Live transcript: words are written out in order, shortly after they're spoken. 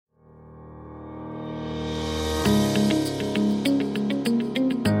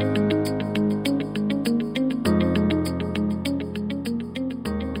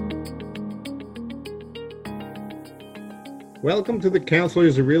Welcome to the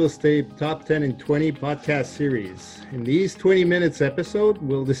Counselors of Real Estate Top 10 and 20 podcast series. In these 20 minutes episode,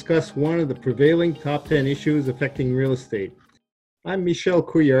 we'll discuss one of the prevailing top 10 issues affecting real estate. I'm Michel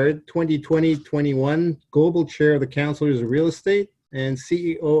Couillard, 2020-21 Global Chair of the Counselors of Real Estate and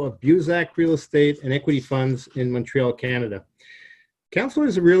CEO of Buzac Real Estate and Equity Funds in Montreal, Canada.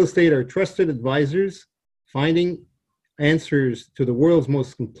 Counselors of Real Estate are trusted advisors finding answers to the world's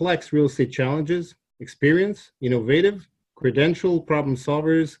most complex real estate challenges, experienced, innovative, credentialed problem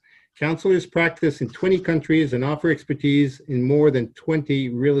solvers. Counselors practice in 20 countries and offer expertise in more than 20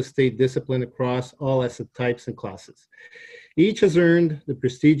 real estate disciplines across all asset types and classes. Each has earned the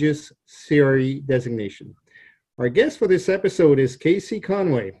prestigious CRE designation. Our guest for this episode is Casey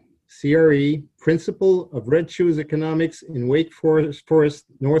Conway, CRE, Principal of Red Shoes Economics in Wake Forest,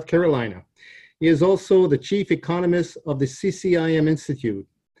 North Carolina. He is also the Chief Economist of the CCIM Institute.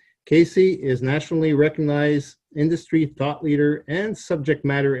 Casey is nationally recognized industry thought leader and subject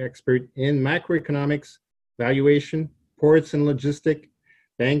matter expert in macroeconomics, valuation, ports and logistics,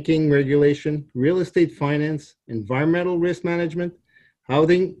 banking regulation, real estate finance, environmental risk management,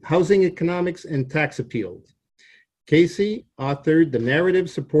 housing economics, and tax appeals. Casey authored the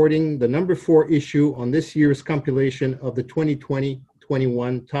narrative supporting the number 4 issue on this year's compilation of the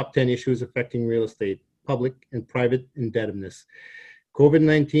 2020-21 top 10 issues affecting real estate, public and private indebtedness.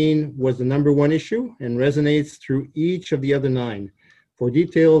 COVID-19 was the number 1 issue and resonates through each of the other 9. For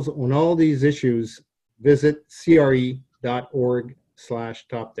details on all these issues, visit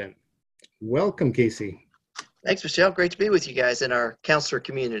cre.org/top10. Welcome, Casey. Thanks, Michelle. Great to be with you guys in our counselor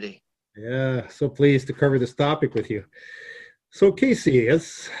community. Yeah, so pleased to cover this topic with you. So, Casey,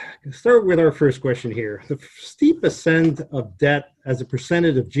 let's start with our first question here. The steep ascent of debt as a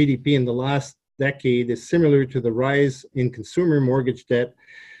percentage of GDP in the last decade is similar to the rise in consumer mortgage debt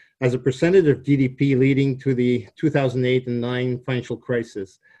as a percentage of GDP leading to the 2008 and 9 financial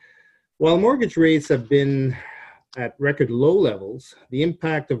crisis. While mortgage rates have been at record low levels, the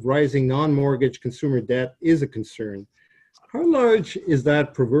impact of rising non-mortgage consumer debt is a concern. How large is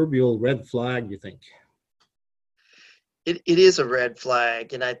that proverbial red flag, you think? It is a red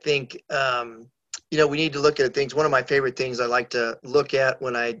flag, and I think we need to look at things. One of my favorite things I like to look at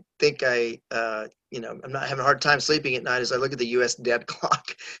when I think I'm not having a hard time sleeping at night is I look at the U.S. debt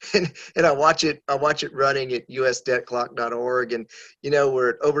clock and I watch it running at usdebtclock.org. And, we're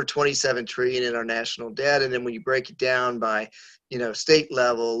at over 27 trillion in our national debt. And then when you break it down by, state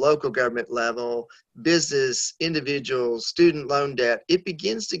level, local government level, business, individuals, student loan debt, it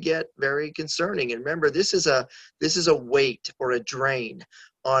begins to get very concerning. And remember, this is a weight or a drain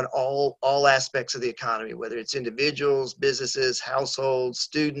on all aspects of the economy, whether it's individuals, businesses, households,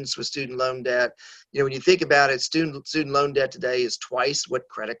 students with student loan debt. When you think about it, student loan debt today is twice what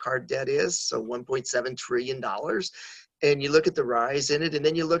credit card debt is, so $1.7 trillion. And you look at the rise in it, and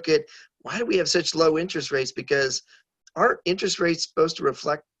then you look at why do we have such low interest rates? Because aren't interest rates supposed to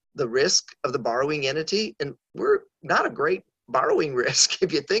reflect the risk of the borrowing entity? And we're not a great borrowing risk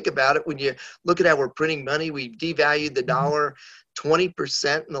if you think about it. When you look at how we're printing money, we've devalued the dollar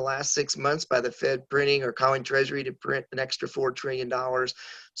 20% in the last 6 months by the Fed printing or calling Treasury to print an extra $4 trillion.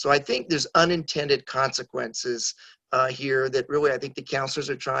 So I think there's unintended consequences here that really I think the counselors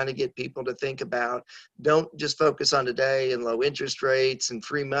are trying to get people to think about. Don't just focus on today and low interest rates and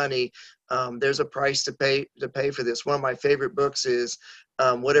free money. There's a price to pay for this. One of my favorite books is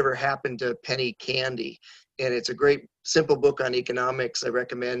Whatever Happened to Penny Candy. And it's a great, simple book on economics I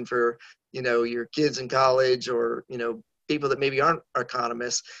recommend for, your kids in college or, people that maybe aren't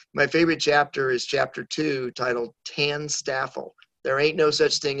economists. My favorite chapter is chapter 2 titled Tan Staffel. There ain't no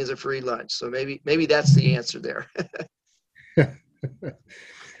such thing as a free lunch. So maybe that's the answer there.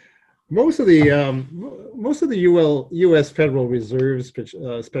 Most of the U.S. Federal Reserve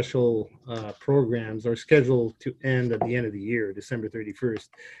special programs are scheduled to end at the end of the year, December 31st.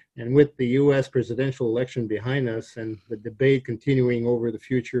 And with the U.S. presidential election behind us and the debate continuing over the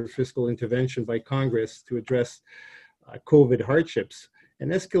future fiscal intervention by Congress to address COVID hardships, an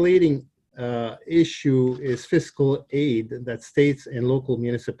escalating issue is fiscal aid that states and local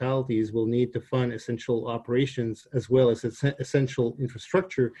municipalities will need to fund essential operations as well as essential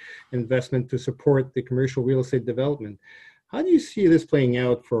infrastructure investment to support the commercial real estate development. How do you see this playing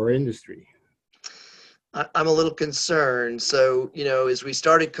out for our industry? I'm a little concerned. So, as we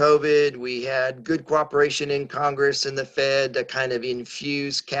started COVID, we had good cooperation in Congress and the Fed to kind of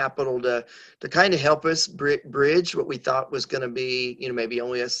infuse capital to kind of help us bridge what we thought was going to be, maybe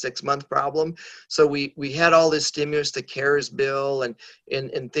only a 6-month problem. So we had all this stimulus, the CARES bill and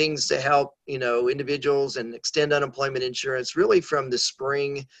things to help, individuals and extend unemployment insurance really from the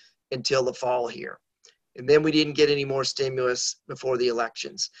spring until the fall here. And then we didn't get any more stimulus before the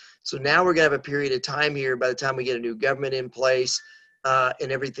elections. So now we're going to have a period of time here by the time we get a new government in place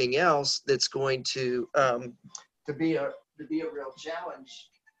and everything else that's going to be a real challenge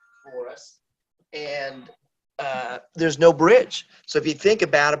for us. And there's no bridge. So if you think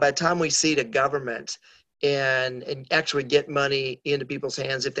about it, by the time we seat a government and actually get money into people's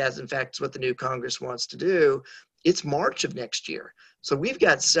hands, if that's in fact what the new Congress wants to do, it's March of next year. So we've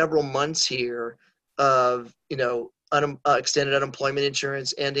got several months here of, extended unemployment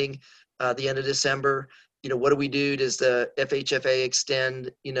insurance ending the end of December. What do we do? Does the FHFA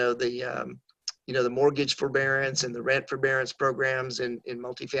extend, the mortgage forbearance and the rent forbearance programs in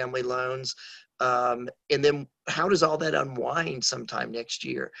multifamily loans? And then how does all that unwind sometime next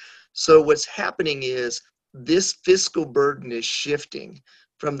year? So what's happening is this fiscal burden is shifting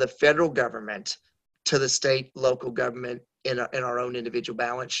from the federal government to the state, local government in our own individual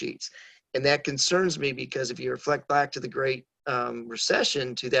balance sheets. And that concerns me because if you reflect back to the Great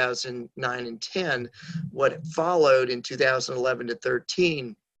Recession, 2009 and 10, what followed in 2011 to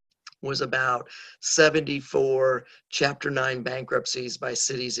 13 was about 74 Chapter 9 bankruptcies by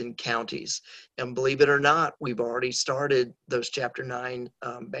cities and counties. And believe it or not, we've already started those Chapter 9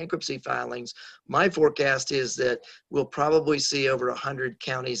 bankruptcy filings. My forecast is that we'll probably see over 100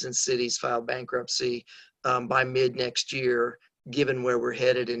 counties and cities file bankruptcy by mid next year, given where we're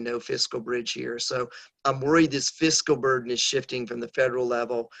headed and no fiscal bridge here. So I'm worried this fiscal burden is shifting from the federal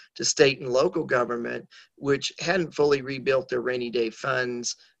level to state and local government, which hadn't fully rebuilt their rainy day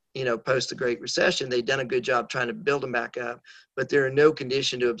funds post the Great Recession. They've done a good job trying to build them back up, but they're in no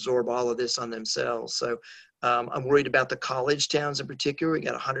condition to absorb all of this on themselves. So I'm worried about the college towns in particular. We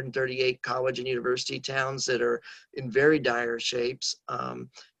got 138 college and university towns that are in very dire shapes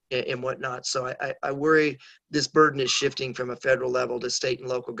and whatnot. So I worry this burden is shifting from a federal level to state and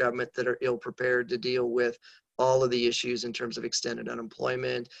local government that are ill prepared to deal with all of the issues in terms of extended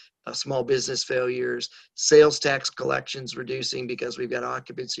unemployment, small business failures, sales tax collections reducing because we've got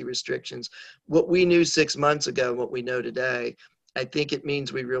occupancy restrictions. What we knew 6 months ago, what we know today, I think it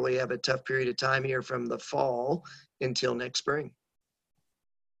means we really have a tough period of time here from the fall until next spring.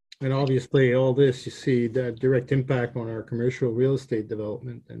 And obviously all this, you see the direct impact on our commercial real estate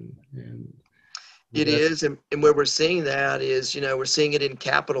development and it is, and where we're seeing that is, we're seeing it in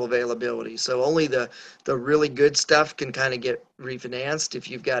capital availability. So only the really good stuff can kind of get refinanced. If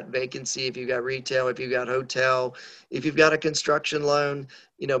you've got vacancy, if you've got retail, if you've got hotel, if you've got a construction loan,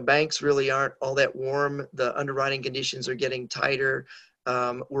 banks really aren't all that warm. The underwriting conditions are getting tighter.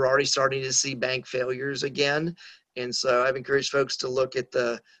 We're already starting to see bank failures again. And so I've encouraged folks to look at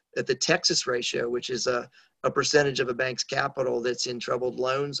the Texas ratio, which is a percentage of a bank's capital that's in troubled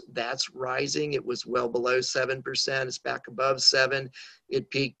loans. That's rising. It was well below 7%. It's back above 7. It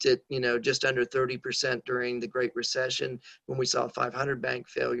peaked at, just under 30% during the Great Recession when we saw 500 bank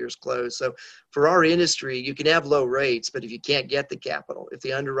failures close. So for our industry, you can have low rates, but if you can't get the capital, if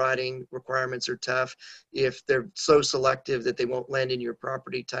the underwriting requirements are tough, if they're so selective that they won't lend in your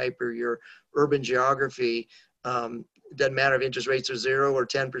property type or your urban geography, it doesn't matter if interest rates are 0 or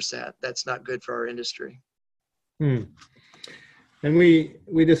 10%. That's not good for our industry. And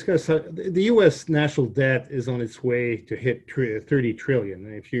we discussed how the U.S. national debt is on its way to hit 30 trillion.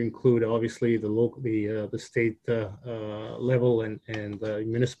 And if you include obviously the state level and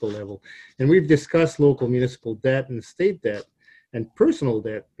municipal level, and we've discussed local municipal debt and state debt and personal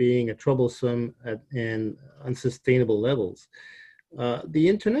debt being a troublesome and unsustainable levels. The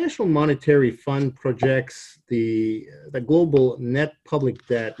International Monetary Fund projects the global net public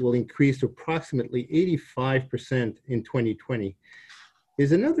debt will increase to approximately 85% in 2020.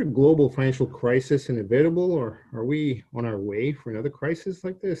 Is another global financial crisis inevitable, or are we on our way for another crisis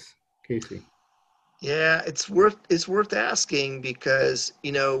like this, Casey? Yeah, it's worth asking because,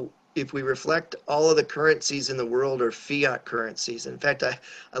 if we reflect, all of the currencies in the world are fiat currencies. In fact, I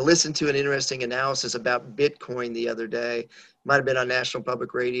listened to an interesting analysis about Bitcoin the other day. Might have been on National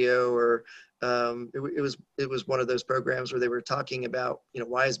Public Radio, or it was one of those programs where they were talking about,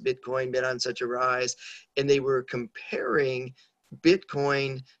 why has Bitcoin been on such a rise? And they were comparing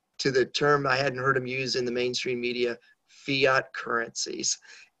Bitcoin to the term I hadn't heard them use in the mainstream media, fiat currencies,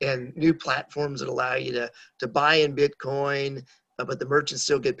 and new platforms that allow you to buy in Bitcoin, but the merchants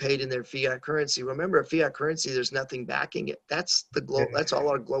still get paid in their fiat currency. Remember, a fiat currency, there's nothing backing it. That's that's all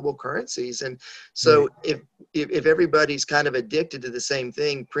our global currencies. And so if everybody's kind of addicted to the same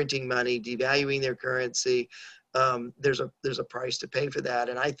thing, printing money, devaluing their currency, there's a price to pay for that.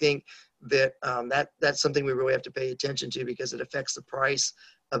 And I think that that's something we really have to pay attention to because it affects the price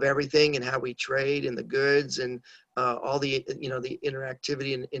of everything and how we trade and the goods and all the, the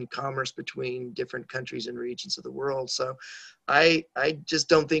interactivity in commerce between different countries and regions of the world. So I just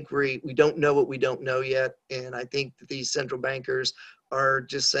don't think we don't know what we don't know yet. And I think that these central bankers are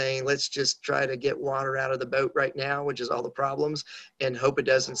just saying, let's just try to get water out of the boat right now, which is all the problems, and hope it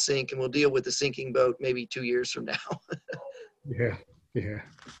doesn't sink. And we'll deal with the sinking boat maybe 2 years from now. Yeah.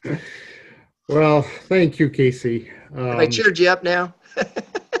 Well, thank you, Casey. Have I cheered you up now?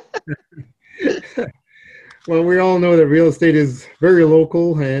 Well, we all know that real estate is very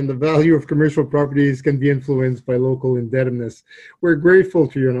local and the value of commercial properties can be influenced by local indebtedness. We're grateful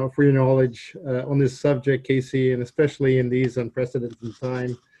to you for your knowledge on this subject, Casey, and especially in these unprecedented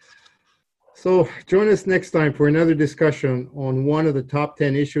times. So join us next time for another discussion on one of the top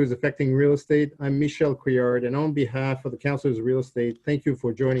 10 issues affecting real estate. I'm Michel Couillard, and on behalf of the Councilors of Real Estate, thank you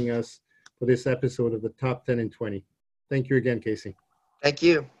for joining us for this episode of the Top 10 in 20. Thank you again, Casey. Thank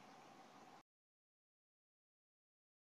you.